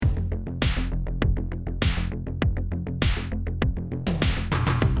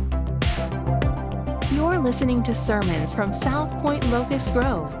listening to sermons from South Point Locust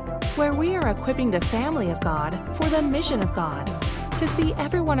Grove, where we are equipping the family of God for the mission of God, to see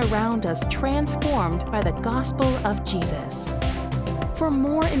everyone around us transformed by the gospel of Jesus. For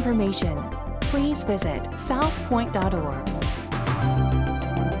more information, please visit southpoint.org.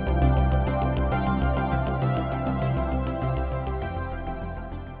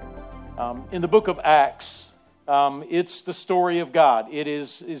 In the book of Acts, it's the story of God. It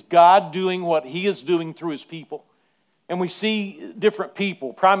is God doing what He is doing through His people. And we see different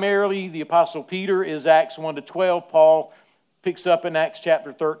people. Primarily, the Apostle Peter is Acts 1 to 12. Paul picks up in Acts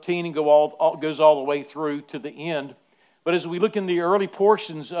chapter 13 and goes all the way through to the end. But as we look in the early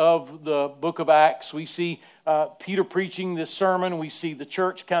portions of the book of Acts, we see Peter preaching this sermon. We see the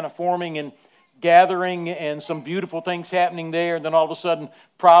church kind of forming and gathering and some beautiful things happening there. And then all of a sudden,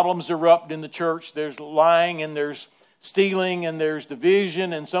 problems erupt in the church. There's lying and there's stealing and there's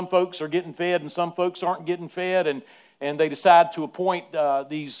division. And some folks are getting fed and some folks aren't getting fed. And they decide to appoint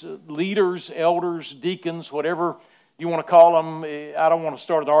these leaders, elders, deacons, whatever you want to call them. I don't want to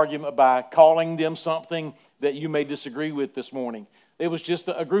start an argument by calling them something that you may disagree with this morning. It was just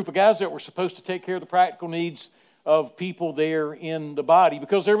a group of guys that were supposed to take care of the practical needs of people there in the body,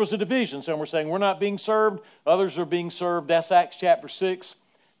 because there was a division. Some were saying, we're not being served. Others are being served. That's Acts chapter 6.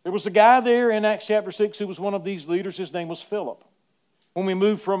 There was a guy there in Acts chapter 6 who was one of these leaders. His name was Philip. When we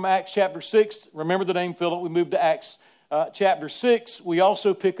moved from Acts chapter 6, remember the name Philip, we moved to Acts chapter 6. We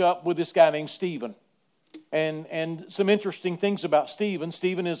also pick up with this guy named Stephen. And some interesting things about Stephen.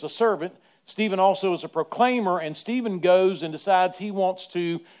 Stephen is a servant. Stephen also is a proclaimer. And Stephen goes and decides he wants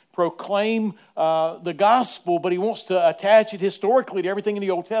to proclaim the gospel, but he wants to attach it historically to everything in the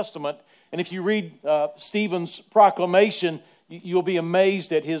Old Testament. And if you read Stephen's proclamation, you'll be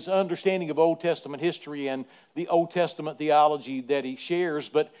amazed at his understanding of Old Testament history and the Old Testament theology that he shares.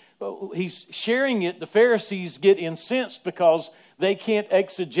 But he's sharing it. The Pharisees get incensed because they can't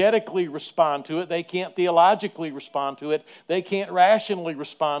exegetically respond to it. They can't theologically respond to it. They can't rationally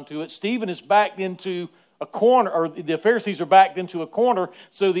respond to it. Stephen is backed into a corner, or the Pharisees are backed into a corner,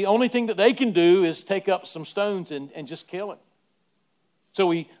 so the only thing that they can do is take up some stones and just kill him. So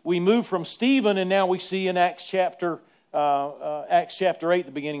we move from Stephen, and now we see in Acts chapter 8,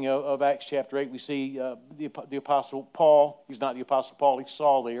 the beginning of Acts chapter 8, we see the Apostle Paul. He's not the Apostle Paul, he's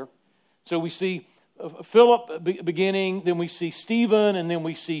Saul there. So we see Philip beginning, then we see Stephen, and then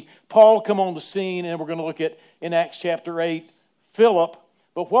we see Paul come on the scene, and we're going to look at, in Acts chapter 8, Philip.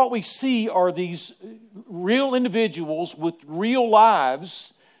 But what we see are these real individuals with real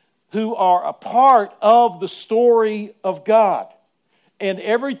lives who are a part of the story of God. And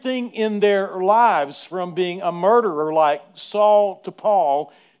everything in their lives, from being a murderer like Saul to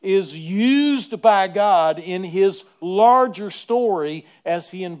Paul, is used by God in His larger story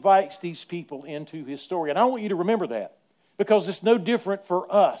as He invites these people into His story. And I want you to remember that, because it's no different for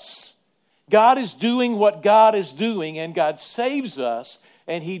us. God is doing what God is doing, and God saves us,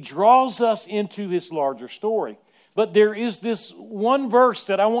 and He draws us into His larger story. But there is this one verse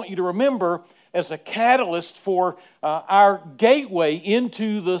that I want you to remember as a catalyst for our gateway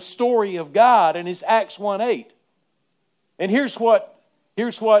into the story of God, and it's Acts 1:8. And here's what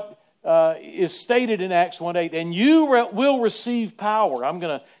is stated in Acts 1:8. And you will receive power. I'm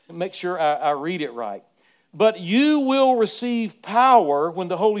going to make sure I read it right. But you will receive power when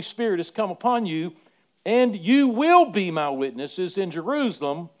the Holy Spirit has come upon you, and you will be my witnesses in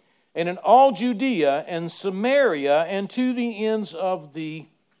Jerusalem and in all Judea and Samaria and to the ends of the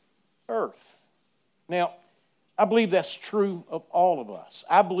earth. Now, I believe that's true of all of us.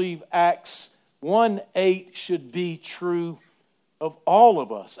 I believe Acts 1:8 should be true of all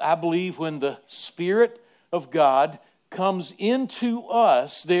of us. I believe when the Spirit of God comes into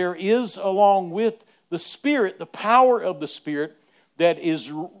us, there is, along with the Spirit, the power of the Spirit that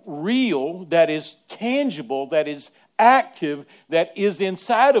is real, that is tangible, that is active, that is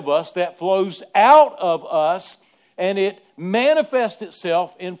inside of us, that flows out of us, and it manifests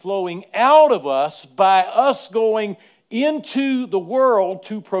itself in flowing out of us by us going into the world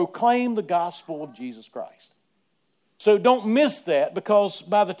to proclaim the gospel of Jesus Christ. So don't miss that, because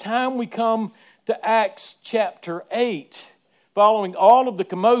by the time we come to Acts chapter 8, following all of the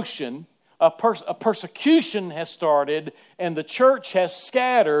commotion, a persecution has started and the church has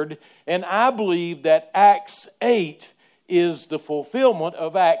scattered, and I believe that Acts 8 is the fulfillment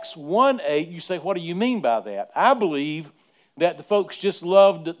of Acts 1:8. You say, what do you mean by that? I believe that the folks just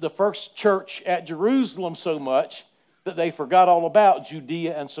loved the first church at Jerusalem so much that they forgot all about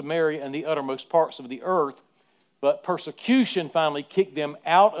Judea and Samaria and the uttermost parts of the earth. But persecution finally kicked them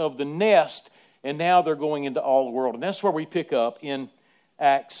out of the nest, and now they're going into all the world. And that's where we pick up in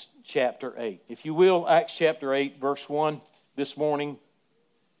Acts chapter 8. If you will, Acts chapter 8, verse 1 this morning.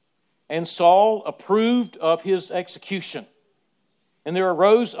 And Saul approved of his execution. And there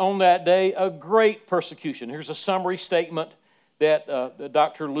arose on that day a great persecution. Here's a summary statement that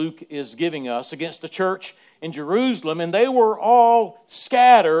Dr. Luke is giving us against the church in Jerusalem. And they were all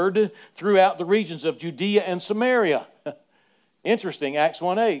scattered throughout the regions of Judea and Samaria. Interesting, Acts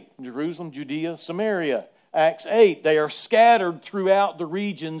 1:8, Jerusalem, Judea, Samaria. Acts 8, they are scattered throughout the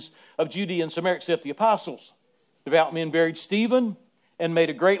regions of Judea and Samaria, except the apostles. Devout men buried Stephen and made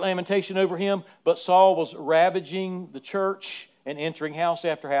a great lamentation over him, but Saul was ravaging the church and entering house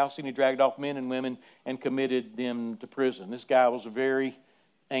after house, and he dragged off men and women and committed them to prison. This guy was very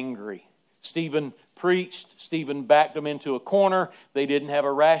angry. Stephen preached. Stephen backed them into a corner. They didn't have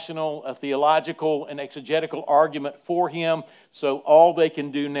a rational, a theological, and exegetical argument for him. So all they can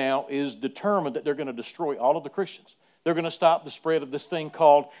do now is determine that they're going to destroy all of the Christians. They're going to stop the spread of this thing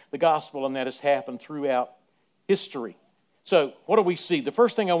called the gospel, and that has happened throughout history. So what do we see? The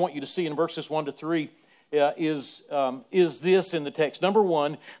first thing I want you to see in verses 1 to 3 is this in the text. Number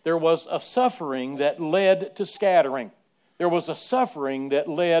one, there was a suffering that led to scattering. There was a suffering that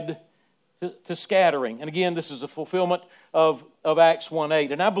led to scattering. And again, this is a fulfillment of Acts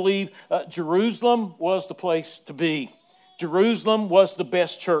 1:8. And I believe Jerusalem was the place to be. Jerusalem was the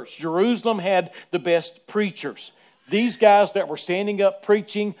best church. Jerusalem had the best preachers. These guys that were standing up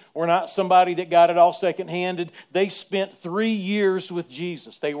preaching were not somebody that got it all second-handed. They spent 3 years with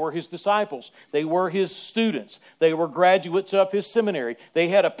Jesus. They were his disciples. They were his students. They were graduates of his seminary. They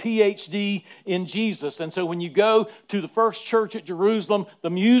had a PhD in Jesus. And so when you go to the first church at Jerusalem, the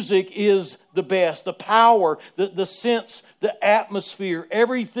music is the best. The power, the sense, the atmosphere,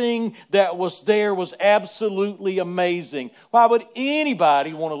 everything that was there was absolutely amazing. Why would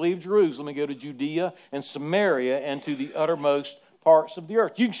anybody want to leave Jerusalem and go to Judea and Samaria and to the uttermost parts of the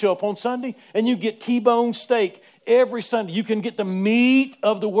earth? You can show up on Sunday and you get T-bone steak every Sunday. You can get the meat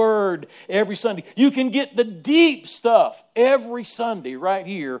of the Word every Sunday. You can get the deep stuff every Sunday right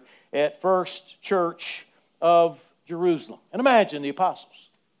here at First Church of Jerusalem. And imagine the apostles.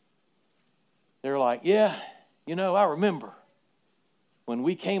 They're like, yeah, I remember when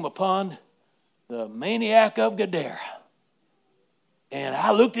we came upon the maniac of Gadara. And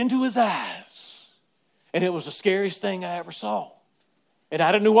I looked into his eyes. And it was the scariest thing I ever saw. And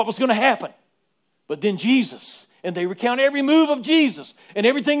I didn't know what was going to happen. But then Jesus, and they recount every move of Jesus and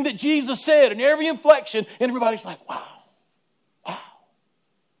everything that Jesus said and every inflection. And everybody's like, wow.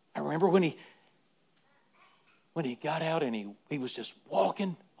 I remember when he got out and he was just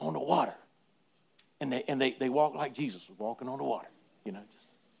walking on the water. And they walked like Jesus was walking on the water, and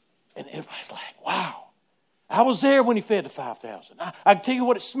everybody's like, wow. I was there when he fed the 5,000. I can tell you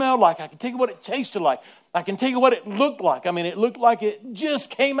what it smelled like. I can tell you what it tasted like. I can tell you what it looked like. I mean, it looked like it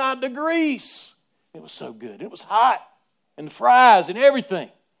just came out of the grease. It was so good. It was hot. And the fries and everything.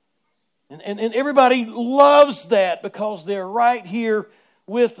 And everybody loves that because they're right here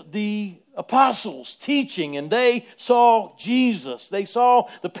with the apostles teaching, and they saw Jesus. They saw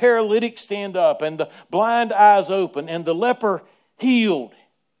the paralytic stand up and the blind eyes open and the leper healed.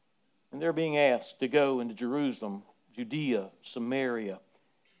 And they're being asked to go into Jerusalem, Judea, Samaria,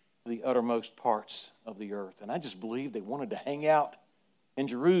 the uttermost parts of the earth. And I just believe they wanted to hang out in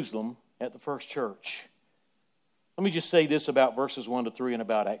Jerusalem at the first church. Let me just say this about verses 1 to 3 and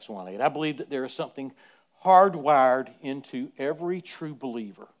about Acts 1:8. I believe that there is something hardwired into every true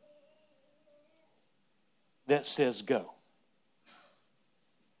believer that says go.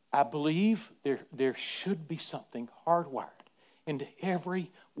 I believe there should be something hardwired into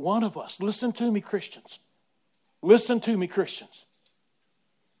every one of us. Listen to me, Christians. Listen to me, Christians.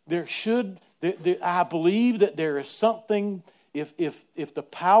 I believe that there is something, if the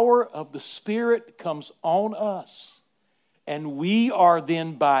power of the Spirit comes on us, and we are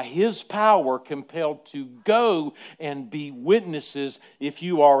then by His power compelled to go and be witnesses. If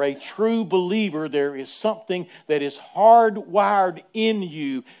you are a true believer, there is something that is hardwired in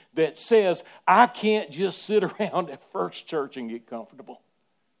you that says, I can't just sit around at First Church and get comfortable.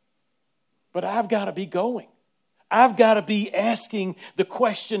 But I've got to be going. I've got to be asking the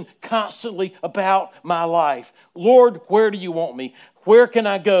question constantly about my life. Lord, where do you want me? Where can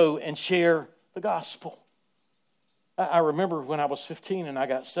I go and share the gospel? I remember when I was 15 and I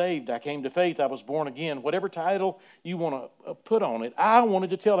got saved, I came to faith, I was born again. Whatever title you want to put on it, I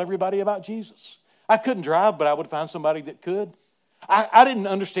wanted to tell everybody about Jesus. I couldn't drive, but I would find somebody that could. I didn't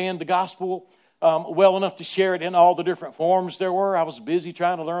understand the gospel well enough to share it in all the different forms there were. I was busy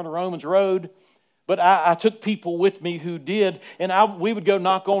trying to learn the Romans road. But I took people with me who did, and we would go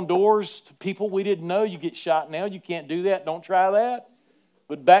knock on doors to people we didn't know. You get shot now. You can't do that. Don't try that.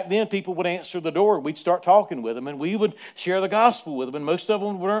 But back then, people would answer the door. We'd start talking with them, and we would share the gospel with them. And most of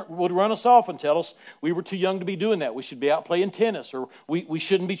them would run us off and tell us we were too young to be doing that. We should be out playing tennis, or we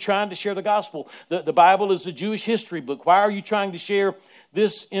shouldn't be trying to share the gospel. The Bible is a Jewish history book. Why are you trying to share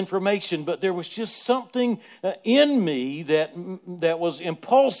this information? But there was just something in me that was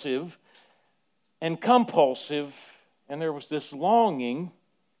impulsive and compulsive, and there was this longing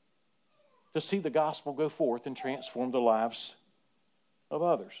to see the gospel go forth and transform the lives of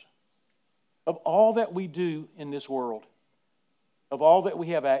others. Of all that we do in this world, of all that we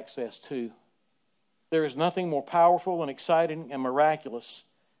have access to, there is nothing more powerful and exciting and miraculous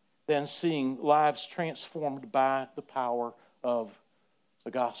than seeing lives transformed by the power of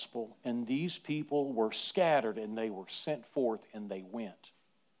the gospel. And these people were scattered, and they were sent forth, and they went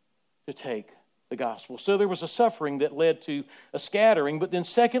to take the gospel. So there was a suffering that led to a scattering. But then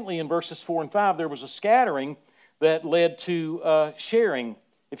secondly, in verses 4 and 5, there was a scattering that led to sharing.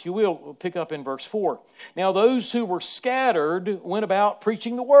 If you will, we'll pick up in verse 4. Now those who were scattered went about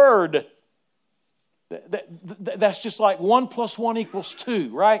preaching the word. That's just like 1 + 1 = 2,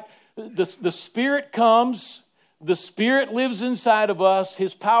 right? The Spirit comes, the Spirit lives inside of us,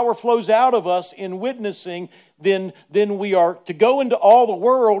 His power flows out of us in witnessing, then we are to go into all the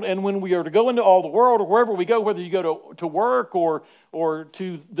world, and when we are to go into all the world, or wherever we go, whether you go to work or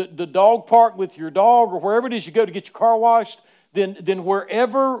to the dog park with your dog, or wherever it is you go to get your car washed, then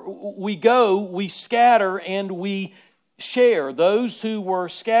wherever we go, we scatter and we share. Those who were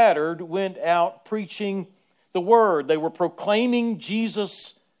scattered went out preaching the word. They were proclaiming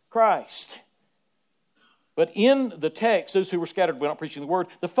Jesus Christ. But in the text, those who were scattered went out preaching the word.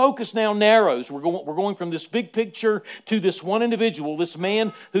 The focus now narrows. We're going from this big picture to this one individual, this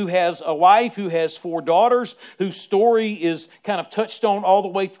man who has a wife, who has 4 daughters, whose story is kind of touched on all the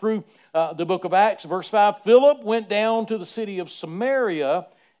way through the book of Acts. Verse 5, Philip went down to the city of Samaria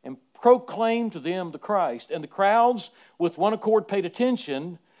and proclaimed to them the Christ. And the crowds with one accord paid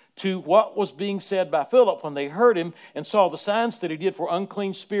attention to what was being said by Philip when they heard him and saw the signs that he did, for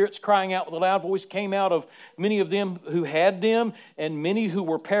unclean spirits crying out with a loud voice came out of many of them who had them, and many who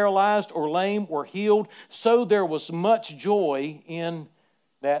were paralyzed or lame were healed. So there was much joy in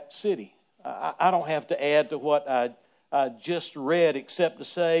that city. I don't have to add to what I just read, except to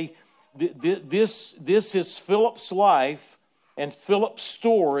say this is Philip's life and Philip's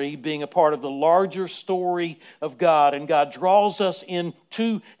story being a part of the larger story of God. And God draws us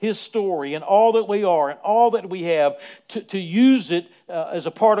into His story and all that we are and all that we have to use it as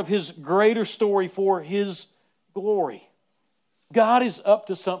a part of His greater story for His glory. God is up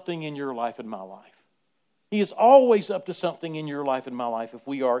to something in your life and my life. He is always up to something in your life and my life if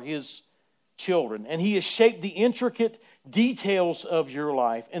we are His children. And He has shaped the intricate details of your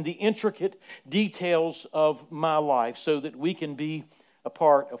life and the intricate details of my life so that we can be a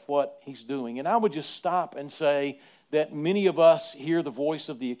part of what He's doing. And I would just stop and say that many of us hear the voice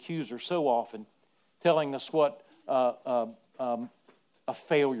of the accuser so often telling us what a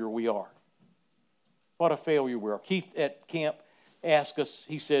failure we are. What a failure we are. Keith at camp asked us,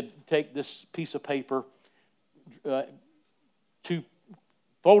 he said, take this piece of paper,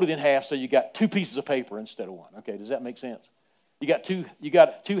 fold it in half so you got 2 pieces of paper instead of 1. Okay, does that make sense? You got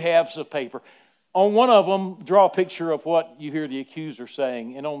two halves of paper. On one of them, draw a picture of what you hear the accuser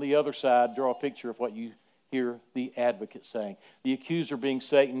saying, and on the other side, draw a picture of what you hear the advocate saying. The accuser being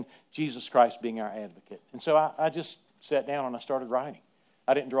Satan, Jesus Christ being our advocate. And so I just sat down and I started writing.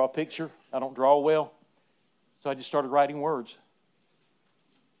 I didn't draw a picture. I don't draw well. So I just started writing words.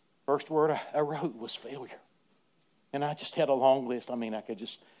 First word I wrote was failure. And I just had a long list. I mean, I could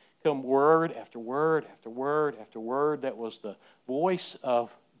just come word after word after word after word. That was the voice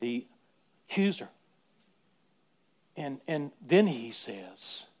of the accuser. And then he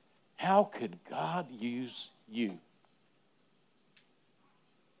says, how could God use you?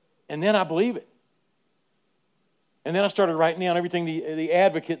 And then I believe it. And then I started writing down everything the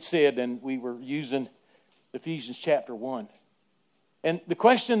advocate said, and we were using Ephesians chapter 1. And the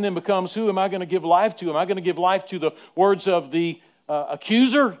question then becomes, who am I going to give life to? Am I going to give life to the words of the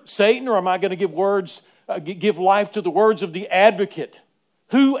accuser, Satan, or am I going to give life to the words of the advocate?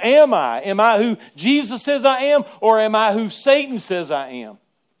 Who am I? Am I who Jesus says I am, or am I who Satan says I am?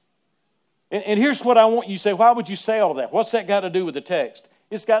 And here's what I want you to say. Why would you say all that? What's that got to do with the text?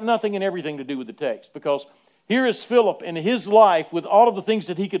 It's got nothing and everything to do with the text, because here is Philip in his life with all of the things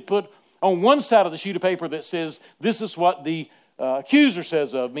that he could put on one side of the sheet of paper that says, this is what the accuser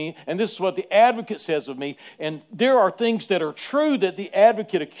says of me, and this is what the advocate says of me. And there are things that are true that the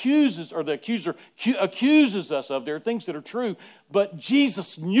advocate accuses, or the accuser accuses us of. There are things that are true, but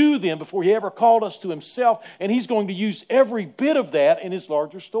Jesus knew them before he ever called us to himself, and he's going to use every bit of that in his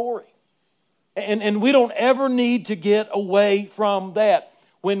larger story. And we don't ever need to get away from that.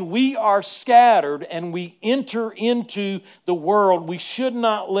 When we are scattered and we enter into the world, we should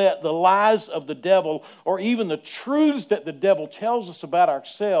not let the lies of the devil or even the truths that the devil tells us about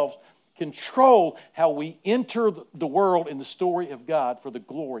ourselves control how we enter the world in the story of God for the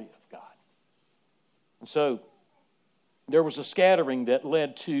glory of God. And so there was a scattering that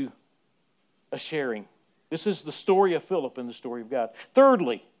led to a sharing. This is the story of Philip and the story of God.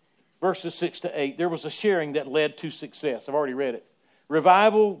 Thirdly, verses 6 to 8, there was a sharing that led to success. I've already read it.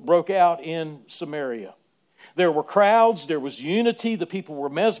 Revival broke out in Samaria. There were crowds, there was unity, the people were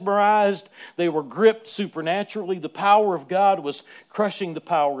mesmerized, they were gripped supernaturally. The power of God was crushing the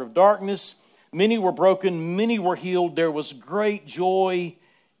power of darkness. Many were broken, many were healed. There was great joy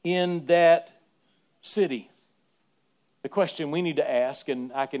in that city. The question we need to ask,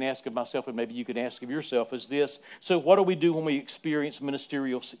 and I can ask of myself, and maybe you can ask of yourself, is this: so what do we do when we experience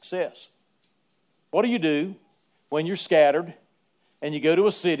ministerial success? What do you do when you're scattered and you go to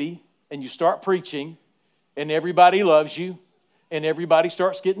a city and you start preaching and everybody loves you and everybody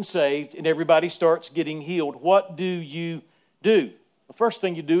starts getting saved and everybody starts getting healed? What do you do? The first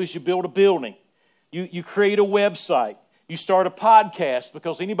thing you do is you build a building. You create a website. You start a podcast,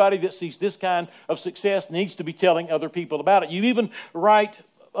 because anybody that sees this kind of success needs to be telling other people about it. You even write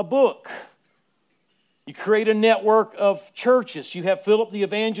a book. You create a network of churches. You have Philip the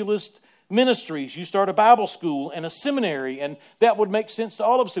Evangelist Ministries. You start a Bible school and a seminary, and that would make sense to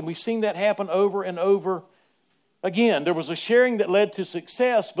all of us. And we've seen that happen over and over again. There was a sharing that led to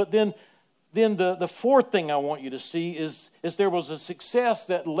success, but then the fourth thing I want you to see is there was a success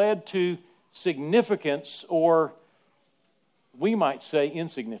that led to significance, or we might say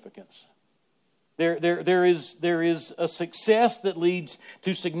insignificance. There is a success that leads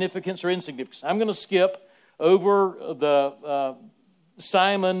to significance or insignificance. I'm going to skip over the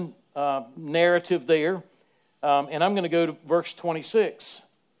Simon narrative there, and I'm going to go to verse 26.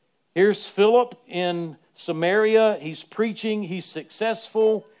 Here's Philip in Samaria. He's preaching. He's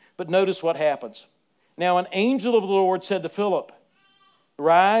successful. But notice what happens. Now an angel of the Lord said to Philip,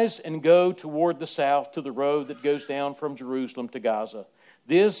 "Rise and go toward the south to the road that goes down from Jerusalem to Gaza.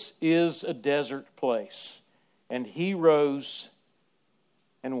 This is a desert place." And he rose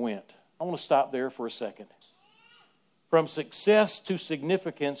and went. I want to stop there for a second. From success to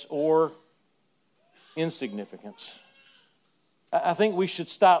significance or insignificance. I think we should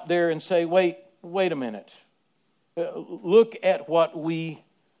stop there and say, wait a minute. Look at what we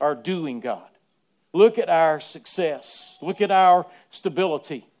are doing, God. Look at our success. Look at our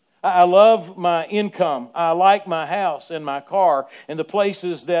stability. I love my income. I like my house and my car and the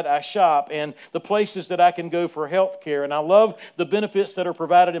places that I shop and the places that I can go for health care. And I love the benefits that are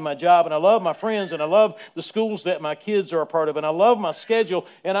provided in my job. And I love my friends. And I love the schools that my kids are a part of. And I love my schedule.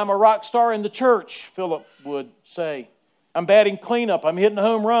 And I'm a rock star in the church, Philip would say. I'm batting cleanup. I'm hitting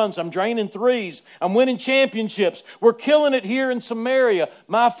home runs. I'm draining threes. I'm winning championships. We're killing it here in Samaria.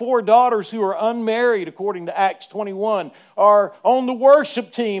 My 4 daughters who are unmarried, according to Acts 21, are on the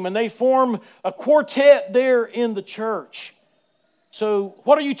worship team, and they form a quartet there in the church. So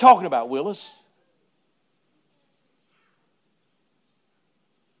what are you talking about, Willis?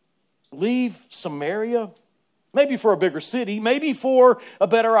 Leave Samaria? Maybe for a bigger city, maybe for a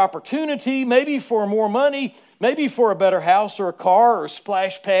better opportunity, maybe for more money, maybe for a better house or a car or a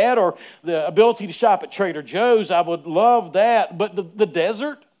splash pad or the ability to shop at Trader Joe's. I would love that. But the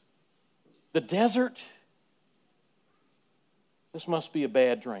desert, this must be a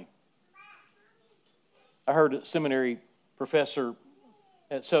bad dream. I heard a seminary professor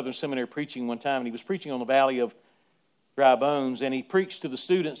at Southern Seminary preaching one time, and he was preaching on the Valley of Dry Bones, and he preached to the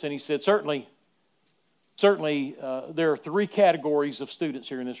students, and he said, Certainly, there are 3 categories of students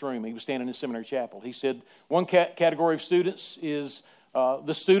here in this room. He was standing in seminary chapel. He said one category of students is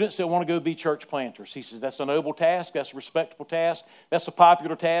the students that want to go be church planters. He says that's a noble task. That's a respectable task. That's a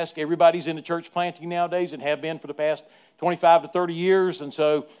popular task. Everybody's into church planting nowadays and have been for the past 25 to 30 years. And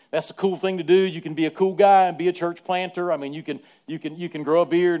so that's a cool thing to do. You can be a cool guy and be a church planter. I mean, you can grow a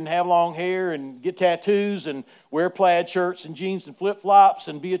beard and have long hair and get tattoos and wear plaid shirts and jeans and flip-flops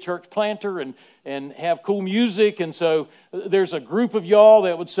and be a church planter and have cool music. And so there's a group of y'all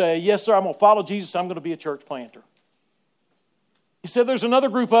that would say, yes, sir, I'm going to follow Jesus. I'm going to be a church planter. He said there's another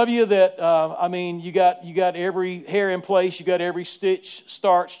group of you that, you got every hair in place. You got every stitch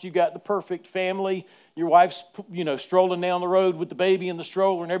starched. You got the perfect family. your wife's, strolling down the road with the baby in the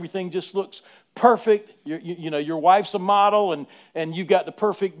stroller and everything just looks perfect. Your wife's a model and you've got the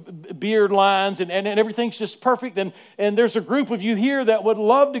perfect beard lines and everything's just perfect. And there's a group of you here that would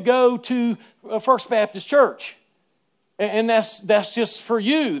love to go to First Baptist Church. And that's just for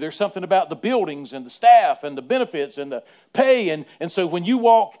you. There's something about the buildings and the staff and the benefits and the pay. And so when you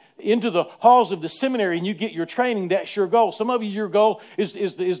walk into the halls of the seminary and you get your training, that's your goal. Some of you, your goal is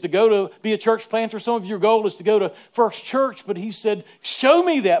to go to be a church planter. Some of your goal is to go to First Church. But he said, show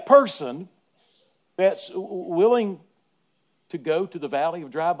me that person that's willing to go to the valley of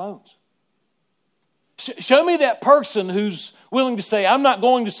dry bones. Show me that person who's willing to say, I'm not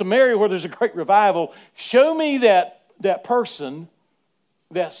going to Samaria where there's a great revival. Show me that person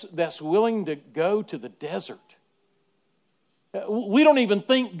that's willing to go to the desert. We don't even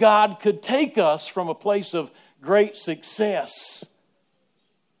think God could take us from a place of great success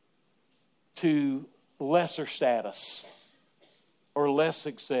to lesser status or less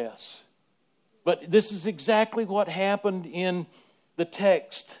success. But this is exactly what happened in the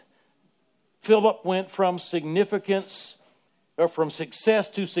text. Philip went from significance, or from success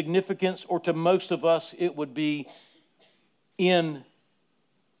to significance, or to most of us it would be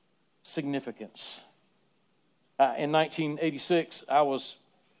insignificance. In 1986, I was,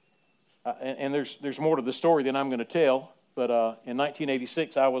 and there's more to the story than I'm going to tell, but in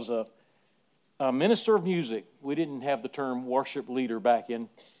 1986, I was a minister of music. We didn't have the term worship leader back in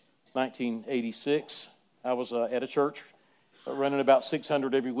 1986. I was at a church running about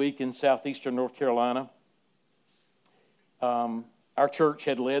 600 every week in southeastern North Carolina. Our church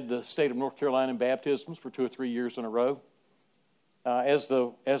had led the state of North Carolina in baptisms for 2 or 3 years in a row. As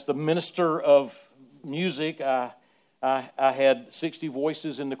the minister of music, I had 60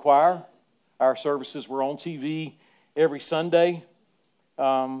 voices in the choir. Our services were on TV every Sunday.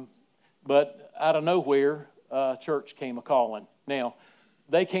 But out of nowhere, church came a-calling. Now,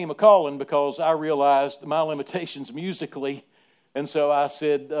 they came a-calling because I realized my limitations musically. And so I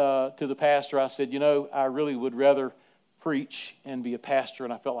said to the pastor, I said, I really would rather preach and be a pastor,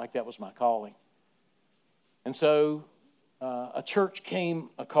 and I felt like that was my calling. And so a church came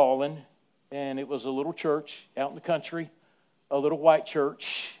a-calling, and it was a little church out in the country, a little white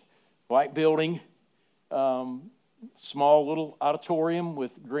church, white building, small little auditorium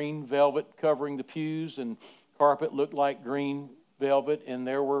with green velvet covering the pews, and carpet looked like green velvet, and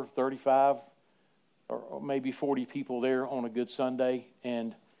there were 35 or maybe 40 people there on a good Sunday,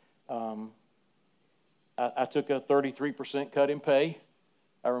 and I took a 33% cut in pay.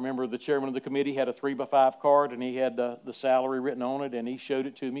 I remember the chairman of the committee had a 3x5 card, and he had the salary written on it, and he showed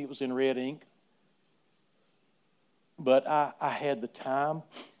it to me. It was in red ink. But I had the time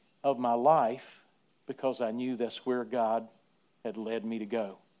of my life because I knew that's where God had led me to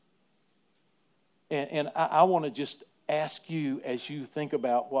go. And I want to just ask you, as you think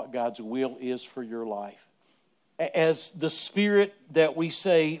about what God's will is for your life, as the Spirit that we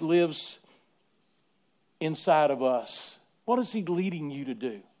say lives inside of us, what is He leading you to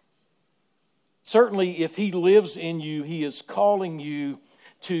do? Certainly, if He lives in you, He is calling you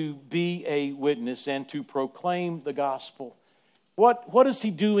to be a witness and to proclaim the gospel. What is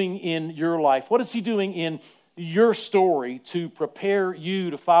He doing in your life? What is He doing in your story to prepare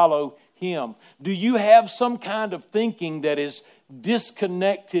you to follow Him? Do you have some kind of thinking that has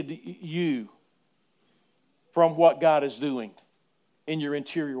disconnected you from what God is doing in your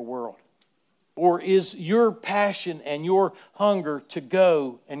interior world? Or is your passion and your hunger to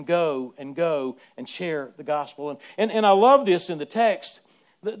go and go and go and share the gospel? And I love this in the text.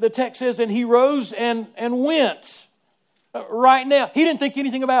 The text says, and he rose and went. Right now. He didn't think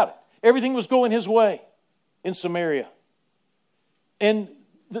anything about it. Everything was going his way in Samaria. And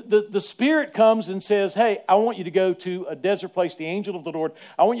the Spirit comes and says, hey, I want you to go to a desert place, the angel of the Lord.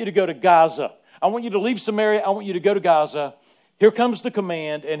 I want you to go to Gaza. I want you to leave Samaria. I want you to go to Gaza. Here comes the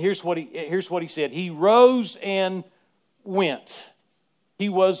command, and here's what he said. He rose and went. He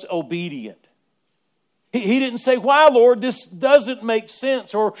was obedient. He didn't say, why, Lord, this doesn't make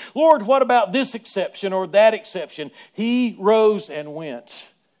sense, or Lord, what about this exception or that exception? He rose and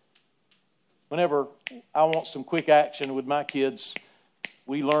went. Whenever I want some quick action with my kids,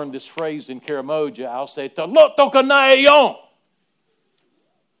 we learned this phrase in Karamoja. I'll say, "Talot tokanayon."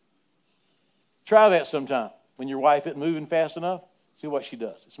 Try that sometime. When your wife isn't moving fast enough, see what she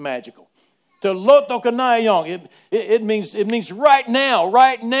does. It's magical. Talot tokanayon. It means right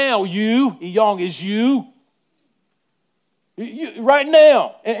now, you. Iyong is you. Right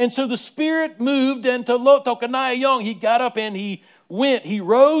now. And so the Spirit moved, and talot tokanayon, he got up and he went. He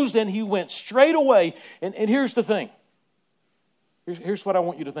rose and he went straight away. And here's the thing. Here's what I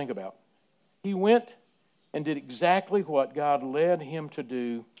want you to think about. He went and did exactly what God led him to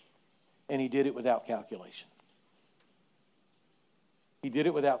do, and he did it without calculation. He did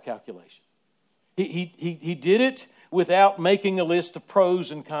it without calculation. He did it without making a list of pros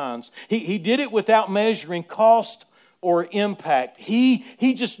and cons. He did it without measuring cost or impact.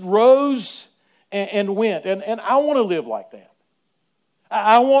 He just rose and went. And I want to live like that.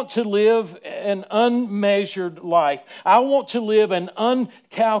 I want to live an unmeasured life. I want to live an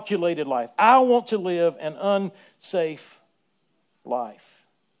uncalculated life. I want to live an unsafe life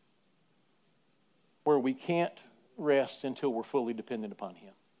where we can't rest until we're fully dependent upon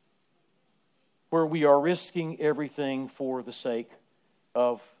Him, where we are risking everything for the sake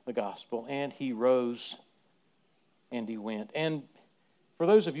of the gospel. And he rose and he went. And for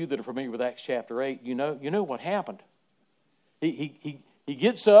those of you that are familiar with Acts chapter 8, you know what happened. He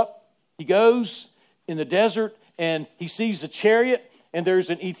gets up, he goes in the desert, and he sees a chariot, and there's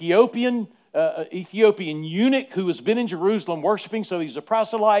an Ethiopian eunuch who has been in Jerusalem worshiping, so he's a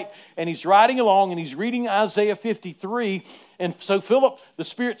proselyte, and he's riding along, and he's reading Isaiah 53, and so Philip, the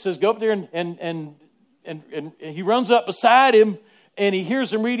Spirit says, go up there, and he runs up beside him, and he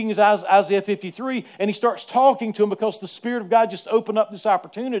hears him reading his Isaiah 53, and he starts talking to him because the Spirit of God just opened up this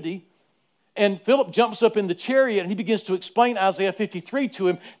opportunity. And Philip jumps up in the chariot and he begins to explain Isaiah 53 to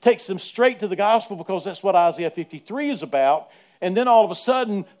him, takes him straight to the gospel because that's what Isaiah 53 is about. And then all of a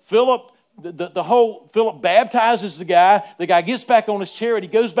sudden, Philip baptizes the guy. The guy gets back on his chariot. He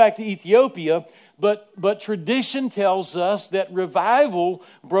goes back to Ethiopia. But tradition tells us that revival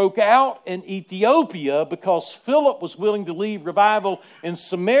broke out in Ethiopia because Philip was willing to leave revival in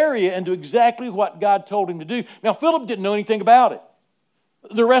Samaria and do exactly what God told him to do. Now, Philip didn't know anything about it.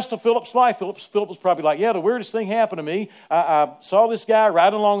 The rest of Philip's life, Philip was probably like, yeah, the weirdest thing happened to me. I saw this guy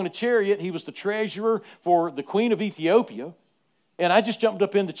riding along in a chariot. He was the treasurer for the queen of Ethiopia. And I just jumped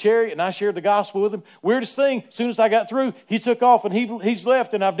up in the chariot and I shared the gospel with him. Weirdest thing, as soon as I got through, he took off and he's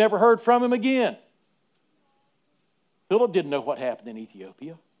left and I've never heard from him again. Philip didn't know what happened in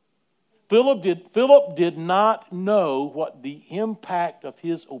Ethiopia. Philip did not know what the impact of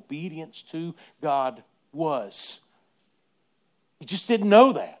his obedience to God was. He just didn't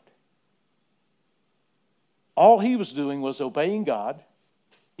know that. All he was doing was obeying God.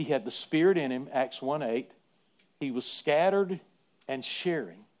 He had the Spirit in him, Acts 1:8. He was scattered and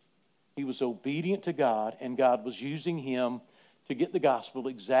sharing. He was obedient to God, and God was using him to get the gospel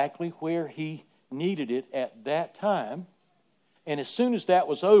exactly where he needed it at that time. And as soon as that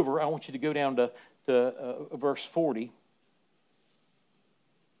was over, I want you to go down to verse 40.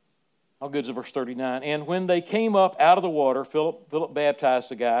 I'll go to verse 39. And when they came up out of the water, Philip baptized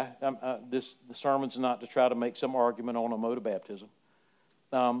the guy. The sermon's not to try to make some argument on a mode of baptism.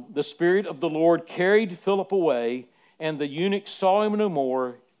 The Spirit of the Lord carried Philip away, and the eunuch saw him no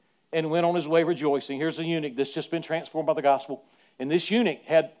more and went on his way rejoicing. Here's a eunuch that's just been transformed by the gospel. And this eunuch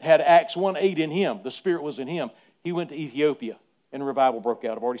had Acts 1:8 in him. The Spirit was in him. He went to Ethiopia, and revival broke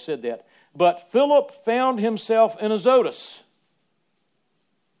out. I've already said that. But Philip found himself in Azotus.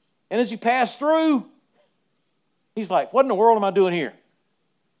 And as he passed through, he's like, what in the world am I doing here?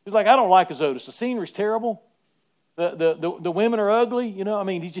 He's like, I don't like Azotus. The scenery's terrible. The women are ugly. You know, I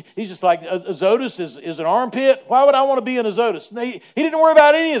mean, he's just like, Azotus is an armpit. Why would I want to be in Azotus? He didn't worry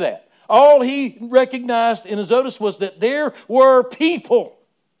about any of that. All he recognized in Azotus was that there were people.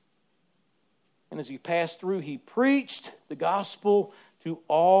 And as he passed through, he preached the gospel to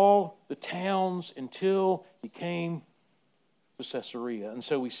all the towns until he came to Caesarea. And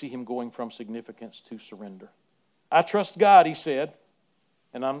so we see him going from significance to surrender. I trust God, he said,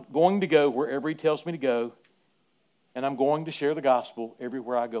 and I'm going to go wherever he tells me to go, and I'm going to share the gospel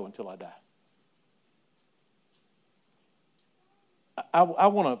everywhere I go until I die. I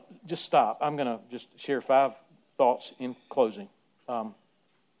want to just stop. I'm going to just share 5 thoughts in closing.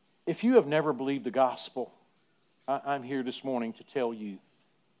 If you have never believed the gospel, I'm here this morning to tell you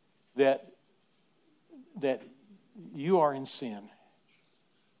that you are in sin.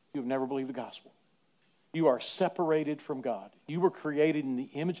 You have never believed the gospel. You are separated from God. You were created in the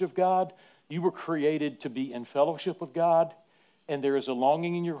image of God. You were created to be in fellowship with God. And there is a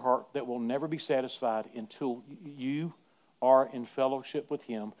longing in your heart that will never be satisfied until you are in fellowship with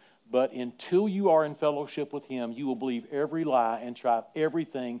Him. But until you are in fellowship with Him, you will believe every lie and try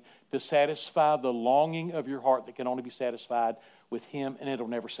everything to satisfy the longing of your heart that can only be satisfied with Him, and it'll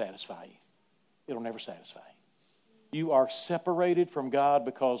never satisfy you. It'll never satisfy you. You are separated from God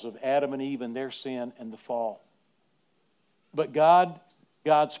because of Adam and Eve and their sin and the fall. But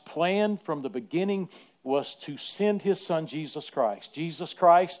God's plan from the beginning was to send His Son, Jesus Christ. Jesus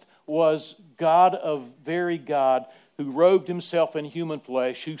Christ was God of very God, who robed himself in human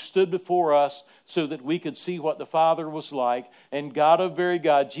flesh, who stood before us so that we could see what the Father was like. And God of very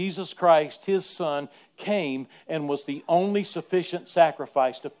God, Jesus Christ, his Son, came and was the only sufficient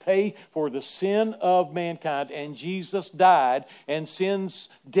sacrifice to pay for the sin of mankind. And Jesus died, and sin's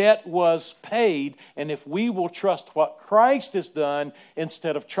debt was paid. And if we will trust what Christ has done,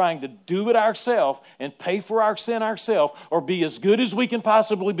 instead of trying to do it ourselves and pay for our sin ourselves, or be as good as we can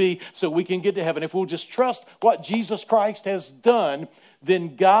possibly be so we can get to heaven, if we'll just trust what Jesus Christ has done,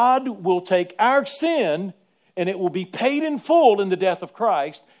 then God will take our sin and it will be paid in full in the death of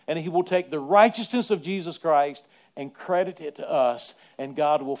Christ, and he will take the righteousness of Jesus Christ and credit it to us, and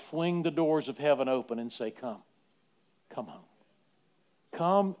God will fling the doors of heaven open and say, come home.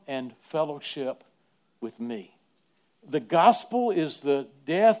 Come and fellowship with me. The gospel is the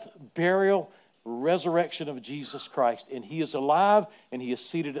death, burial, resurrection of Jesus Christ, and he is alive, and he is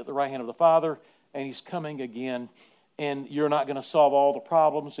seated at the right hand of the Father, and he's coming again. And you're not going to solve all the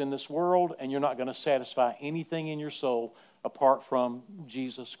problems in this world, and you're not going to satisfy anything in your soul apart from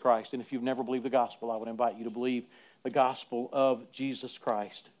Jesus Christ. And if you've never believed the gospel, I would invite you to believe the gospel of Jesus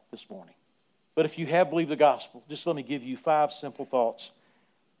Christ this morning. But if you have believed the gospel, just let me give you 5 simple thoughts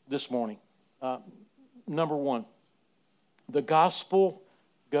this morning. Number 1, the gospel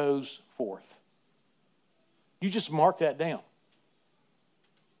goes forth. You just mark that down.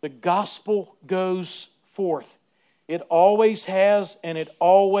 The gospel goes forth. It always has and it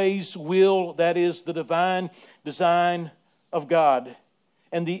always will. That is the divine design of God.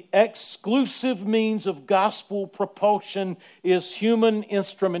 And the exclusive means of gospel propulsion is human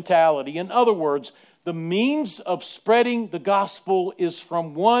instrumentality. In other words, the means of spreading the gospel is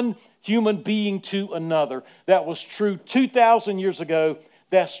from one human being to another. That was true 2,000 years ago.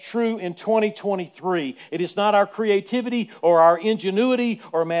 That's true in 2023. It is not our creativity or our ingenuity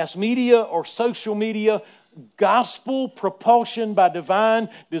or mass media or social media. Gospel propulsion by divine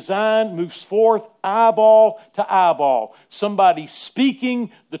design moves forth eyeball to eyeball. Somebody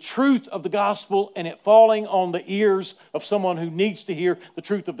speaking the truth of the gospel and it falling on the ears of someone who needs to hear the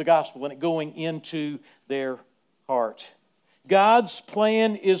truth of the gospel and it going into their heart. God's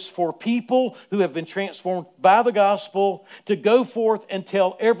plan is for people who have been transformed by the gospel to go forth and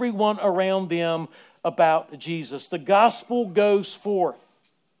tell everyone around them about Jesus. The gospel goes forth.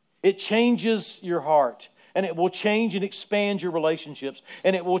 It changes your heart. And it will change and expand your relationships.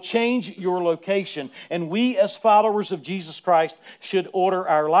 And it will change your location. And we as followers of Jesus Christ should order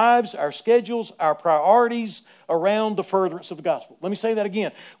our lives, our schedules, our priorities around the furtherance of the gospel. Let me say that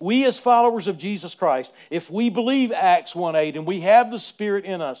again. We as followers of Jesus Christ, if we believe Acts 1:8 and we have the Spirit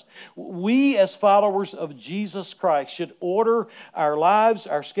in us, we as followers of Jesus Christ should order our lives,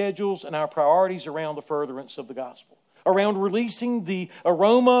 our schedules, and our priorities around the furtherance of the gospel. Around releasing the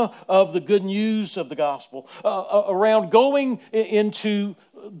aroma of the good news of the gospel, around going into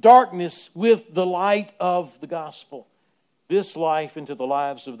darkness with the light of the gospel, this life into the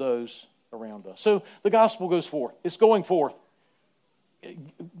lives of those around us. So the gospel goes forth. It's going forth.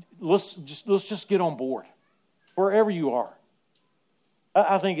 Let's just get on board, wherever you are.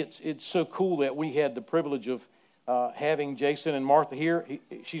 I think it's so cool that we had the privilege of having Jason and Martha here.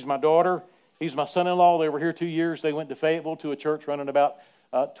 She's my daughter. He's my son-in-law. They were here 2 years. They went to Fayetteville to a church running about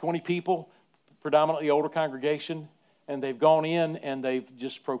 20 people, predominantly older congregation. And they've gone in and they've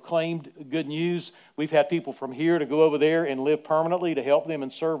just proclaimed good news. We've had people from here to go over there and live permanently to help them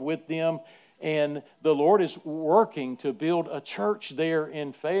and serve with them. And the Lord is working to build a church there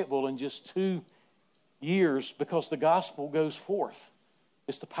in Fayetteville in just 2 years because the gospel goes forth.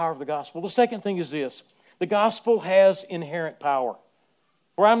 It's the power of the gospel. The second thing is this. The gospel has inherent power.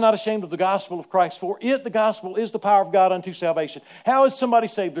 For I'm not ashamed of the gospel of Christ, for it, the gospel, is the power of God unto salvation. How is somebody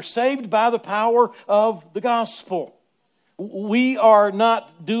saved? They're saved by the power of the gospel. We are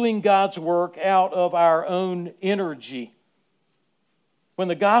not doing God's work out of our own energy. When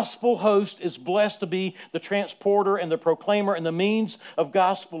the gospel host is blessed to be the transporter and the proclaimer and the means of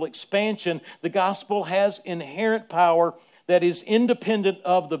gospel expansion, the gospel has inherent power that is independent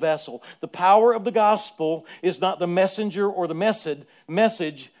of the vessel. The power of the gospel is not the messenger or the method,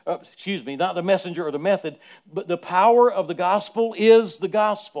 but the power of the gospel is the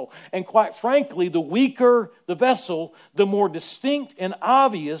gospel. And quite frankly, the weaker the vessel, the more distinct and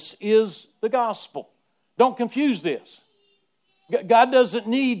obvious is the gospel. Don't confuse this. God doesn't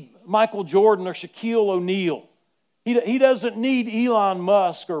need Michael Jordan or Shaquille O'Neal. He doesn't need Elon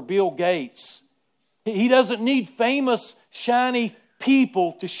Musk or Bill Gates. He doesn't need famous, shiny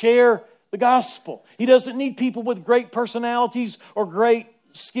people to share the gospel. He doesn't need people with great personalities or great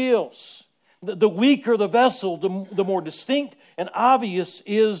skills. The weaker the vessel, the more distinct and obvious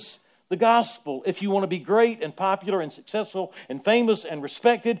is the gospel. If you want to be great and popular and successful and famous and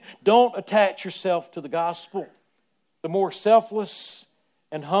respected, don't attach yourself to the gospel. The more selfless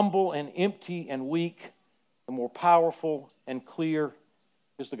and humble and empty and weak, the more powerful and clear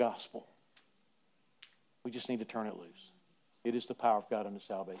is the gospel. We just need to turn it loose. It is the power of God unto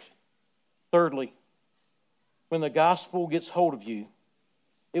salvation. Thirdly, when the gospel gets hold of you,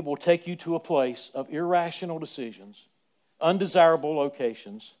 it will take you to a place of irrational decisions, undesirable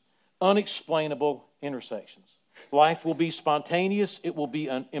locations, unexplainable intersections. Life will be spontaneous, it will be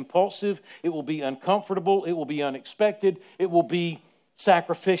impulsive, it will be uncomfortable, it will be unexpected, it will be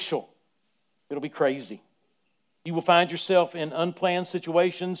sacrificial. It'll be crazy. You will find yourself in unplanned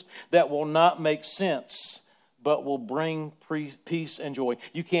situations that will not make sense, but will bring peace and joy.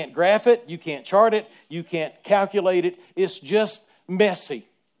 You can't graph it, you can't chart it, you can't calculate it. It's just messy.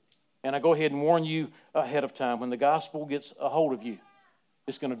 And I go ahead and warn you ahead of time, when the gospel gets a hold of you,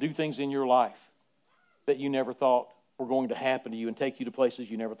 it's going to do things in your life that you never thought were going to happen to you and take you to places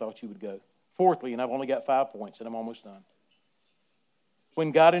you never thought you would go. Fourthly, and I've only got 5 points and I'm almost done.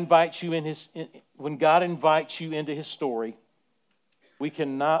 When God invites you into His story, we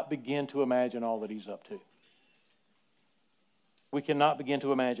cannot begin to imagine all that He's up to. We cannot begin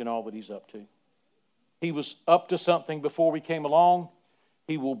to imagine all that He's up to. He was up to something before we came along.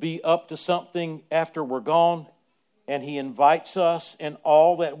 He will be up to something after we're gone. And He invites us and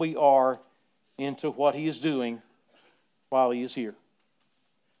all that we are into what He is doing while He is here.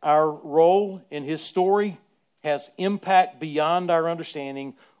 Our role in His story has impact beyond our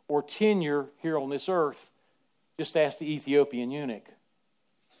understanding or tenure here on this earth. Just ask the Ethiopian eunuch.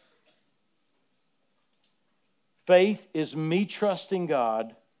 Faith is me trusting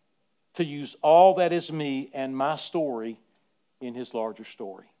God to use all that is me and my story in His larger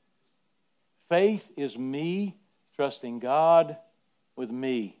story. Faith is me trusting God with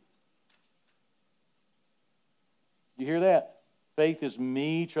me. You hear that? Faith is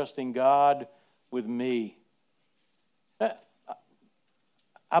me trusting God with me.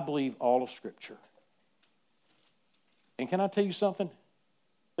 I believe all of Scripture. And can I tell you something?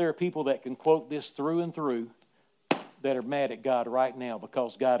 There are people that can quote this through and through that are mad at God right now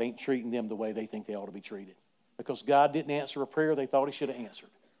because God ain't treating them the way they think they ought to be treated. Because God didn't answer a prayer they thought He should have answered.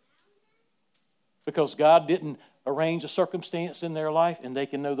 Because God didn't arrange a circumstance in their life, and they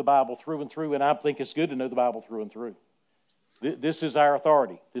can know the Bible through and through, and I think it's good to know the Bible through and through. This is our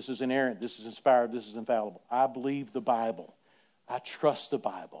authority. This is inerrant. This is inspired. This is infallible. I believe the Bible. I trust the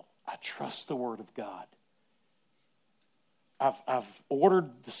Bible. I trust the Word of God. I've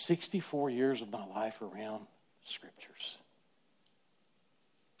ordered the 64 years of my life around Scriptures.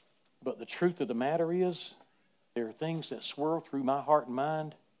 But the truth of the matter is, there are things that swirl through my heart and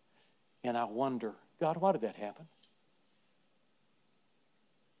mind, and I wonder, God, why did that happen?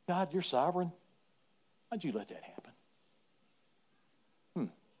 God, You're sovereign. Why'd You let that happen?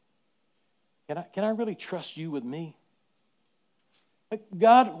 Can I really trust You with me?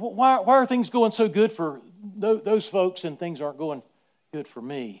 God, why are things going so good for those folks and things aren't going good for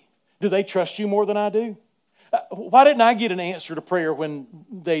me? Do they trust You more than I do? Why didn't I get an answer to prayer when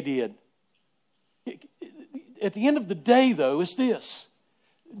they did? At the end of the day, though, it's this.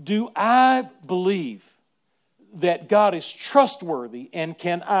 Do I believe that God is trustworthy, and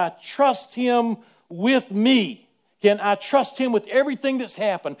can I trust Him with me? Can I trust Him with everything that's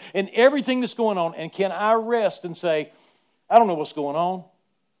happened and everything that's going on? And can I rest and say, I don't know what's going on.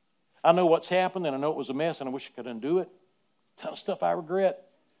 I know what's happened, and I know it was a mess, and I wish I could undo it. A ton of stuff I regret.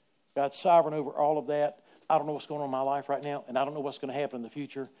 God's sovereign over all of that. I don't know what's going on in my life right now, and I don't know what's going to happen in the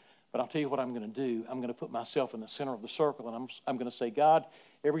future. But I'll tell you what I'm going to do. I'm going to put myself in the center of the circle, and I'm going to say, God,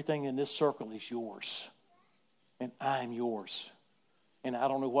 everything in this circle is Yours, and I'm Yours. And I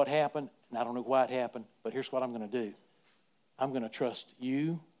don't know what happened, and I don't know why it happened, but here's what I'm going to do. I'm going to trust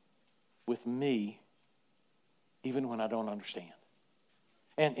You with me, even when I don't understand.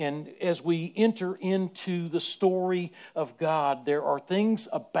 And as we enter into the story of God, there are things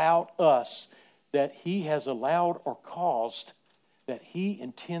about us that He has allowed or caused that He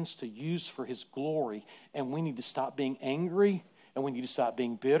intends to use for His glory. And we need to stop being angry, and we need to stop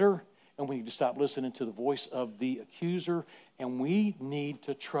being bitter, and we need to stop listening to the voice of the accuser. And we need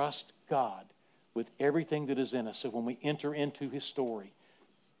to trust God with everything that is in us. So when we enter into His story,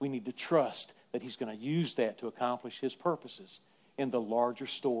 we need to trust that He's going to use that to accomplish His purposes in the larger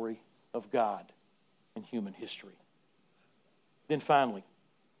story of God in human history. Then finally,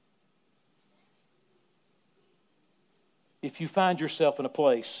 if you find yourself in a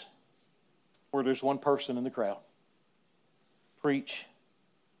place where there's one person in the crowd, preach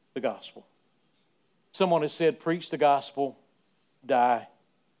the gospel. Someone has said, preach the gospel, die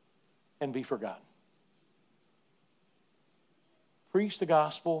and be forgotten. Preach the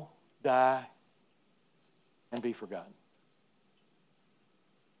gospel, die, and be forgotten.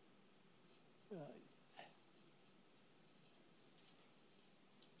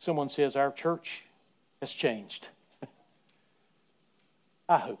 Someone says our church has changed.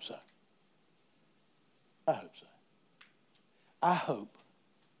 I hope so. I hope so. I hope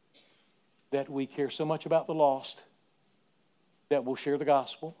that we care so much about the lost that we'll share the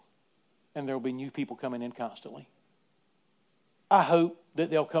gospel and there will be new people coming in constantly. I hope that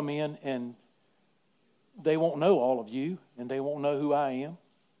they'll come in and they won't know all of you and they won't know who I am.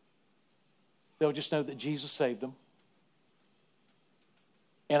 They'll just know that Jesus saved them.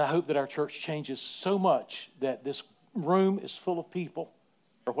 And I hope that our church changes so much that this room is full of people,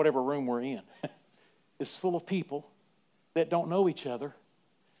 or whatever room we're in, is full of people that don't know each other.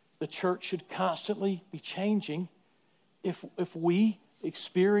 The church should constantly be changing. If we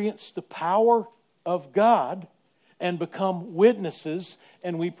experience the power of God and become witnesses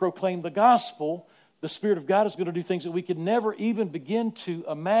and we proclaim the gospel, the Spirit of God is going to do things that we could never even begin to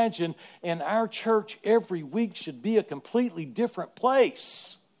imagine. And our church every week should be a completely different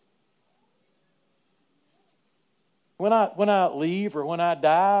place. When I leave or when I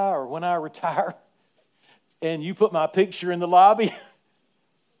die or when I retire and you put my picture in the lobby,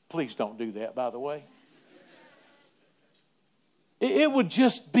 please don't do that, by the way. It would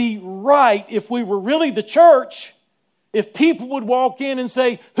just be right if we were really the church, if people would walk in and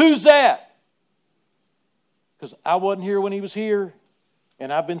say, "Who's that?" Because I wasn't here when he was here,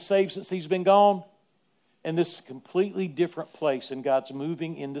 and I've been saved since he's been gone. And this is a completely different place, and God's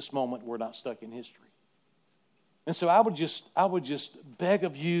moving in this moment. We're not stuck in history. And so I would just beg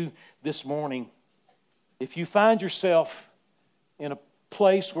of you this morning, if you find yourself in a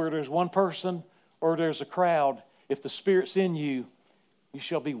place where there's one person or there's a crowd, if the Spirit's in you, you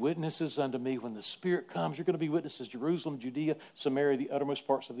shall be witnesses unto me. When the Spirit comes, you're going to be witnesses. Jerusalem, Judea, Samaria, the uttermost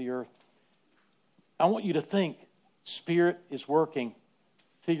parts of the earth. I want you to think, Spirit is working.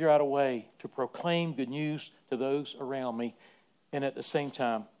 Figure out a way to proclaim good news to those around me. And at the same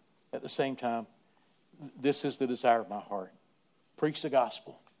time, this is the desire of my heart. Preach the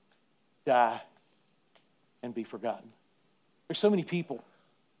gospel. Die and be forgotten. There's so many people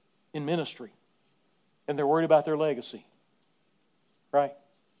in ministry and they're worried about their legacy. Right?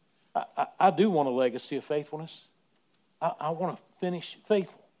 I do want a legacy of faithfulness. I want to finish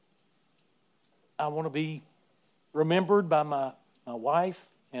faithful. I want to be remembered by my wife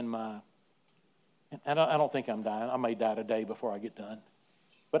and I don't think I'm dying. I may die today before I get done.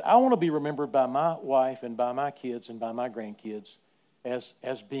 But I want to be remembered by my wife and by my kids and by my grandkids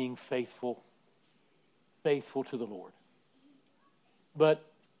as being faithful to the Lord. But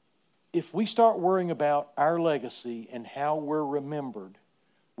if we start worrying about our legacy and how we're remembered,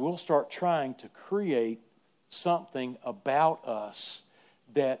 we'll start trying to create something about us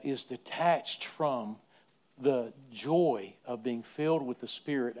that is detached from the joy of being filled with the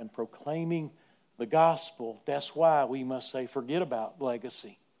Spirit and proclaiming the gospel. That's why we must say, forget about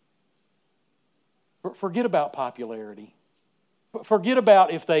legacy. Forget about popularity. Forget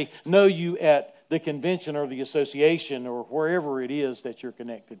about if they know you at the convention or the association or wherever it is that you're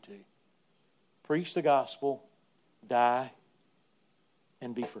connected to. Preach the gospel, die,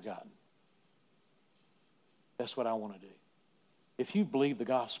 and be forgotten. That's what I want to do. If you believe the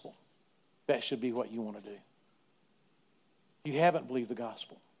gospel, that should be what you want to do. If you haven't believed the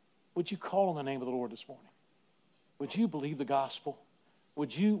gospel, would you call on the name of the Lord this morning? Would you believe the gospel?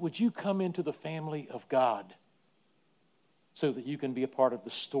 Would you come into the family of God so that you can be a part of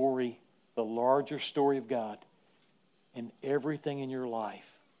the story, the larger story of God, and everything in your life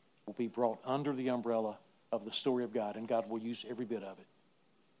will be brought under the umbrella of the story of God, and God will use every bit of it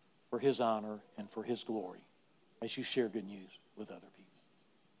for His honor and for His glory as you share good news with other people.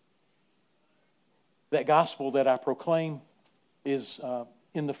 That gospel that I proclaim is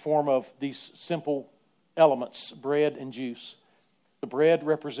in the form of these simple elements, bread and juice. The bread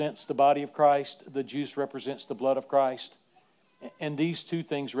represents the body of Christ. The juice represents the blood of Christ. And these two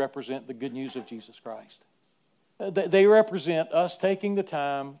things represent the good news of Jesus Christ. They represent us taking the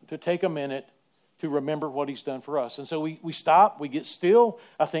time to take a minute to remember what He's done for us. And so we stop, we get still.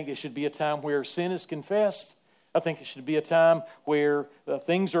 I think it should be a time where sin is confessed. I think it should be a time where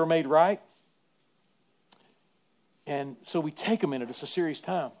things are made right. And so we take a minute. It's a serious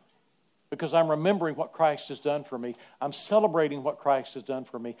time. Because I'm remembering what Christ has done for me. I'm celebrating what Christ has done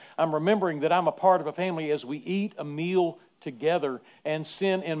for me. I'm remembering that I'm a part of a family as we eat a meal together. And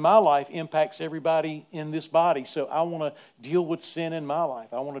sin in my life impacts everybody in this body. So I want to deal with sin in my life.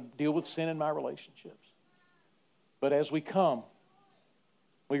 I want to deal with sin in my relationships. But as we come,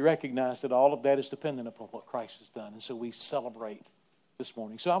 We recognize that all of that is dependent upon what Christ has done. And so we celebrate this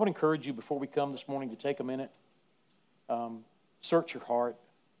morning. So I would encourage you before we come this morning to take a minute, search your heart.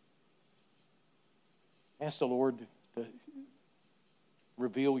 Ask the Lord to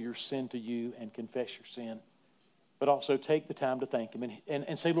reveal your sin to you and confess your sin. But also take the time to thank Him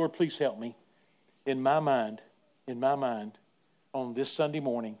and say, Lord, please help me in my mind, on this Sunday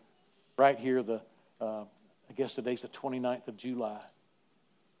morning, right here, I guess today's the 29th of July.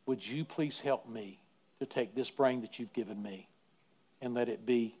 Would you please help me to take this brain that you've given me and let it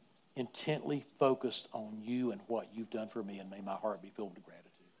be intently focused on you and what you've done for me, and may my heart be filled with gratitude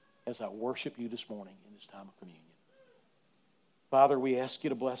as I worship you this morning in this time of communion. Father, we ask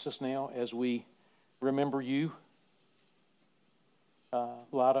you to bless us now as we remember you. A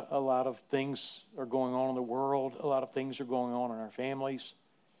lot of things are going on in the world. A lot of things are going on in our families.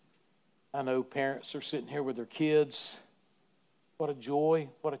 I know parents are sitting here with their kids. What a joy,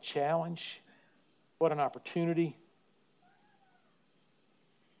 what a challenge, what an opportunity.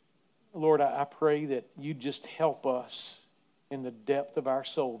 Lord, I pray that you just help us in the depth of our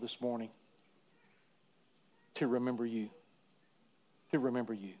soul this morning to remember you, to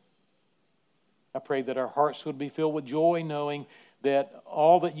remember you. I pray that our hearts would be filled with joy, knowing that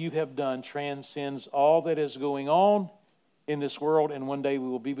all that you have done transcends all that is going on in this world, and one day we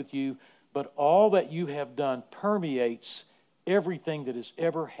will be with you. But all that you have done permeates everything that has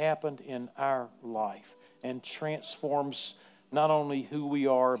ever happened in our life and transforms not only who we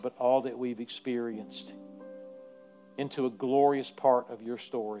are, but all that we've experienced into a glorious part of your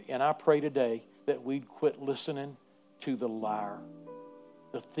story. And I pray today that we'd quit listening to the liar,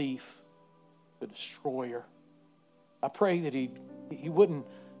 the thief, the destroyer. I pray that he wouldn't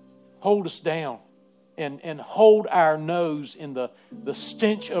hold us down and hold our nose in the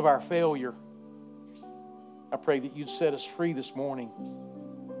stench of our failure. I pray that you'd set us free this morning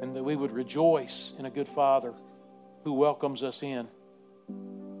and that we would rejoice in a good Father who welcomes us in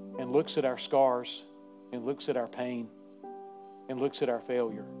and looks at our scars and looks at our pain and looks at our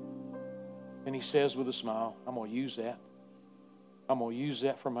failure. And He says with a smile, I'm going to use that. I'm going to use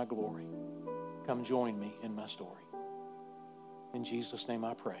that for my glory. Come join me in my story. In Jesus' name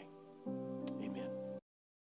I pray.